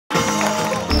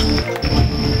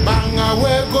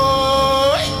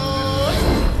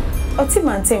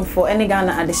Otimantin for any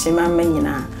Ghana adishima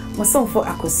menina, Moson for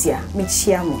Akosua,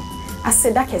 Michiamo.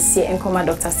 Aseda Kesie and Coma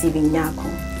Dr. Stephen Nyako.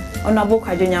 Honorable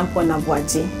Kajonyampo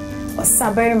Nabuaji, or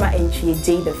Saberima entry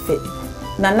J the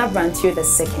 5th, Nana Brantio the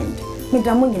 2nd,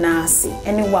 Midamunina Asi,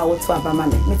 any wow to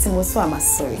Abamame, Mitimuso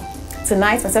Amasori.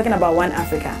 Tonight we're talking about One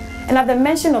Africa, and at the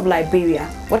mention of Liberia,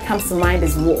 what comes to mind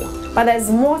is war. But there's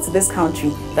more to this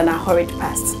country than our horrid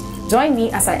past. Join me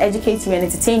as I educate you and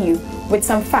entertain you with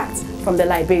some facts from the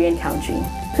Liberian country.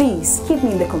 Please keep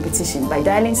me in the competition by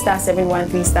dialing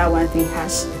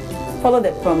 *713*13#. Follow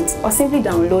the prompt or simply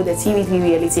download the TV3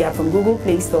 Reality app from Google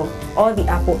Play Store or the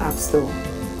Apple App Store.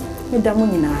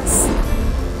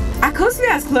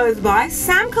 Akosua is closed by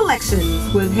Sam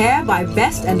Collections with hair by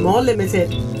Best and More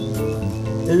Limited.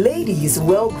 Ladies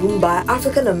well groomed by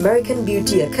African American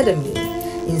Beauty Academy,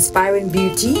 inspiring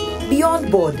beauty beyond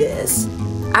borders.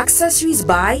 Accessories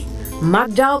by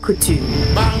Magdal Couture.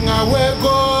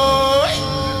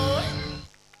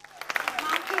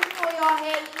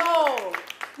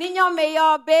 Ninyo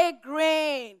Mayor Big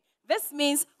Green. This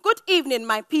means good evening,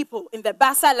 my people, in the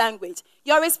Bassa language.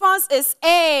 Your response is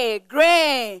A,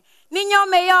 Green. Ninyo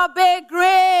Mayor Big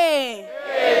Green.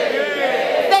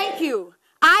 Thank you.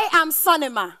 I am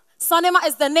Sonema. Sonema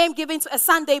is the name given to a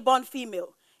Sunday-born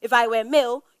female. If I were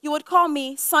male, you would call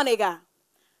me Sonega.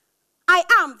 I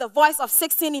am the voice of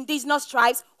 16 indigenous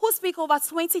tribes who speak over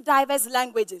 20 diverse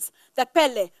languages. The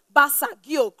Pele, Bassa,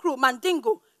 Gyo, Kru,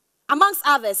 Mandingo, amongst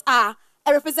others, are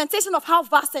a representation of how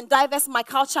vast and diverse my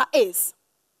culture is.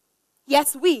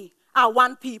 Yet we are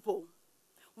one people.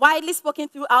 Widely spoken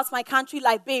throughout my country,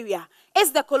 Liberia,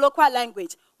 is the colloquial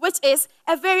language, which is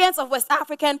a variant of West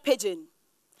African Pidgin.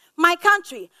 My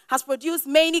country has produced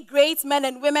many great men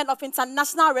and women of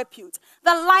international repute,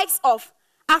 the likes of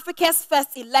Africa's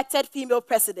first elected female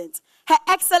president, Her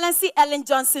Excellency Ellen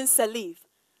Johnson Sirleaf,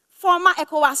 former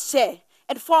ECOWAS chair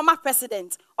and former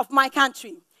president of my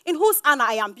country, in whose honor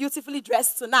I am beautifully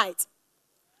dressed tonight.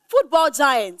 Football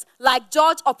giants like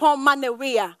George Opon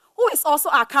Maneweya, who is also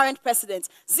our current president,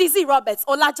 Zizi Roberts,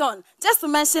 Olajon, just to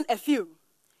mention a few.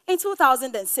 In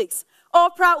 2006,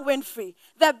 Oprah Winfrey,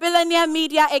 the billionaire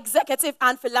media executive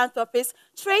and philanthropist,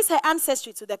 traced her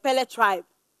ancestry to the Pele tribe.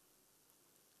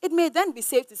 It may then be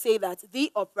safe to say that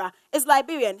the Oprah is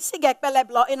Liberian. She get Pele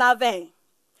blood in her vein.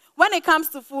 When it comes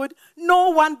to food,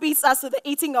 no one beats us to the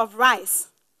eating of rice.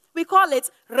 We call it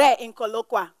re in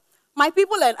colloquia. My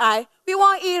people and I, we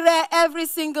won't eat re every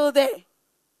single day.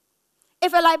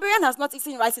 If a Liberian has not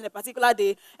eaten rice in a particular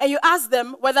day, and you ask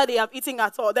them whether they have eaten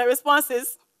at all, their response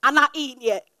is, I'm not eating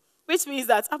yet. Which means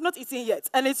that I've not eaten yet,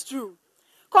 and it's true.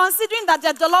 Considering that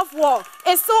the jollof war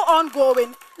is so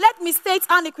ongoing, let me state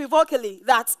unequivocally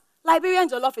that Liberian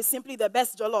jollof is simply the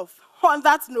best jollof. On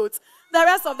that note, the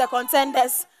rest of the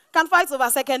contenders can fight over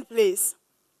second place.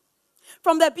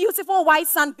 From the beautiful white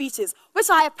sand beaches, which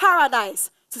are a paradise,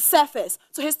 to surfers,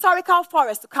 to historical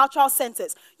forests, to cultural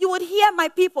centers, you would hear my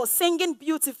people singing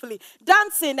beautifully,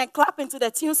 dancing and clapping to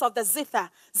the tunes of the zither,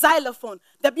 xylophone,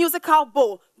 the musical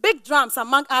bowl, big drums,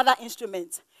 among other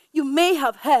instruments. You may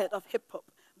have heard of hip-hop,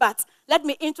 but let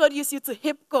me introduce you to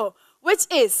hip-hop, which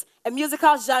is a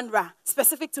musical genre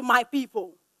specific to my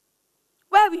people,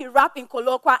 where we rap in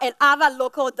colloquia and other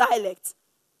local dialects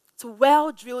to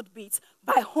well-drilled beats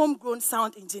by homegrown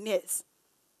sound engineers.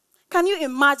 Can you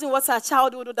imagine what our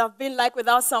childhood would have been like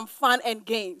without some fun and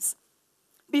games?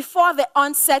 Before the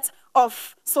onset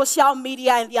of social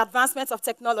media and the advancement of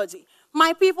technology,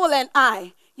 my people and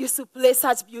I used to play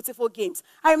such beautiful games.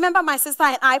 I remember my sister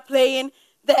and I playing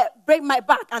the Break My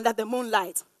Back Under the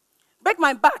Moonlight. Break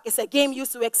My Back is a game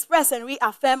used to express and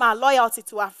reaffirm our loyalty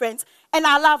to our friends and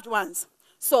our loved ones.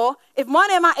 So, if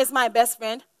Monema is my best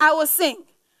friend, I will sing.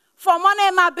 For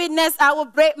Monema business, I will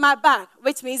break my back,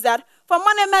 which means that for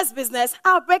Monema's business,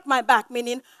 I'll break my back,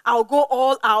 meaning I'll go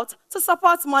all out to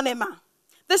support Monema.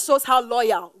 This shows how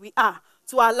loyal we are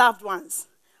to our loved ones.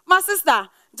 My sister,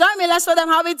 join me, let's show them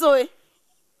how we do it.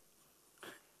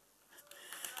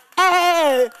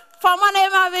 Hey, for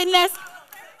Monema business,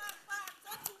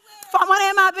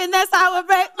 I will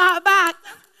break my back.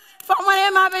 For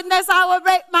Monema business, I will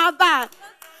break my back.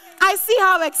 I see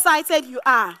how excited you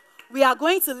are. We are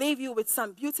going to leave you with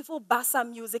some beautiful Bassa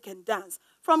music and dance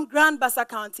from Grand Bassa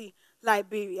County,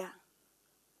 Liberia.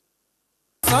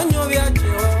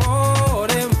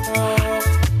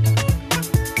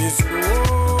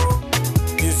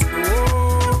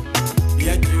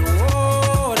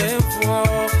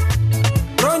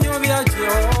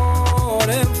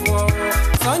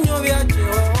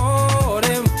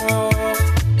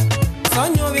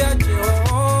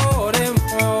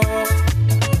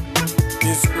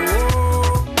 Disco.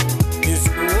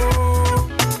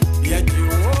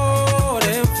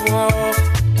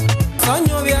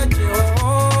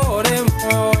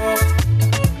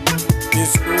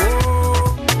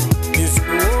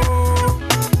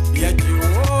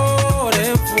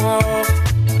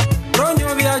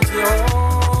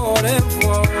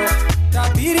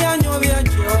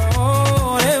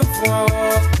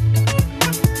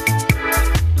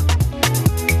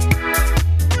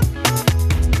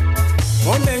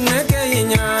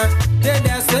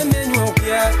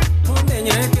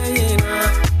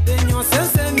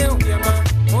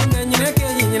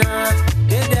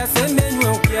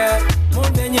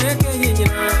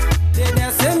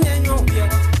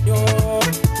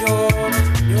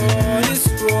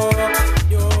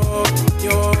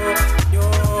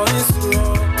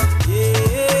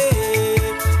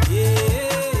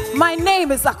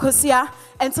 Akosua,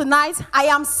 and tonight I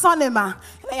am Sonema,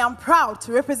 and I am proud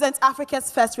to represent Africa's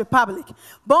first republic.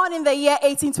 Born in the year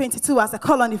 1822 as a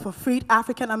colony for freed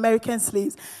African-American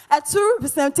slaves, a true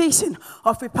representation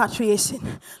of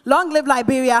repatriation. Long live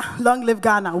Liberia, long live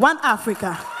Ghana, one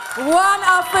Africa. One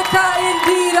Africa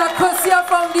indeed, Akosua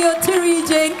from the Oti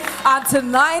region, and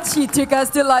tonight she took us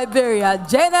to Liberia.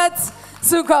 Janet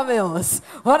Sukamils,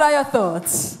 what are your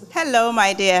thoughts? Hello,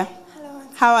 my dear. Hello.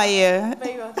 How are you?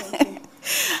 Very well, thank you.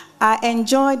 I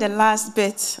enjoyed the last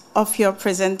bit of your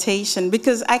presentation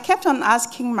because I kept on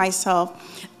asking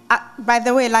myself, by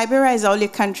the way, Liberia is the only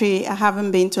country I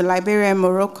haven't been to, Liberia and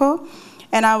Morocco.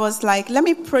 And I was like, let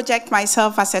me project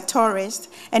myself as a tourist.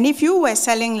 And if you were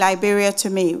selling Liberia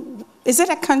to me, is it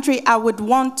a country I would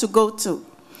want to go to?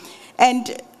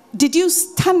 And did you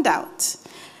stand out?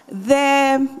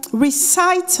 The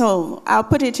recital, I'll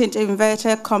put it into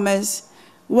inverted commas,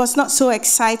 was not so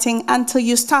exciting until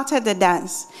you started the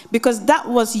dance, because that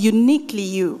was uniquely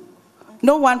you.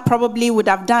 No one probably would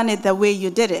have done it the way you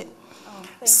did it.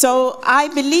 So I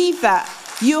believe that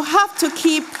you have to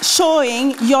keep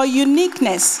showing your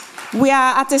uniqueness. We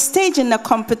are at a stage in the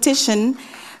competition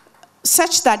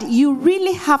such that you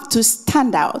really have to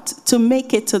stand out to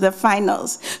make it to the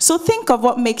finals. So think of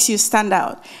what makes you stand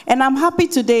out. And I'm happy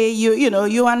today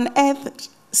you unearthed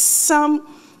some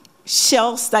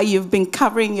shells that you've been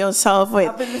covering yourself with.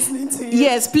 I've been listening to you.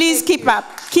 Yes, please keep up.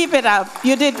 Keep it up.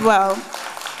 You did well.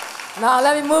 Now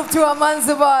let me move to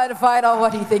Amanzuba and find out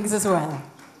what he thinks as well.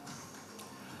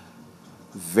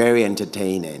 Very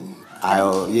entertaining.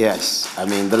 Yes, I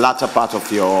mean, the latter part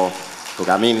of your book,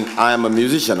 I mean, I am a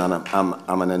musician and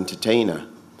I'm an entertainer.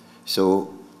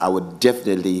 So I would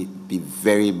definitely be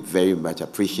very, very much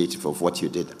appreciative of what you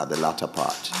did at the latter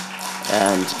part.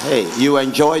 And hey, you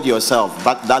enjoyed yourself,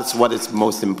 but that's what is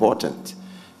most important.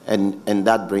 And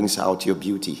that brings out your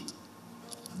beauty.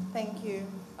 Thank you.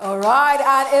 All right,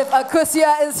 and if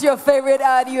Akosua is your favorite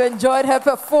and you enjoyed her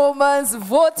performance,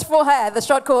 vote for her. The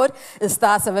short code is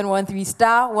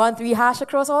 *713*13#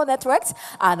 across all networks.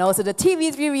 And also the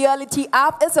TV3 Reality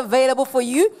app is available for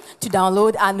you to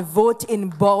download and vote in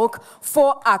bulk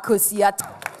for Akosua.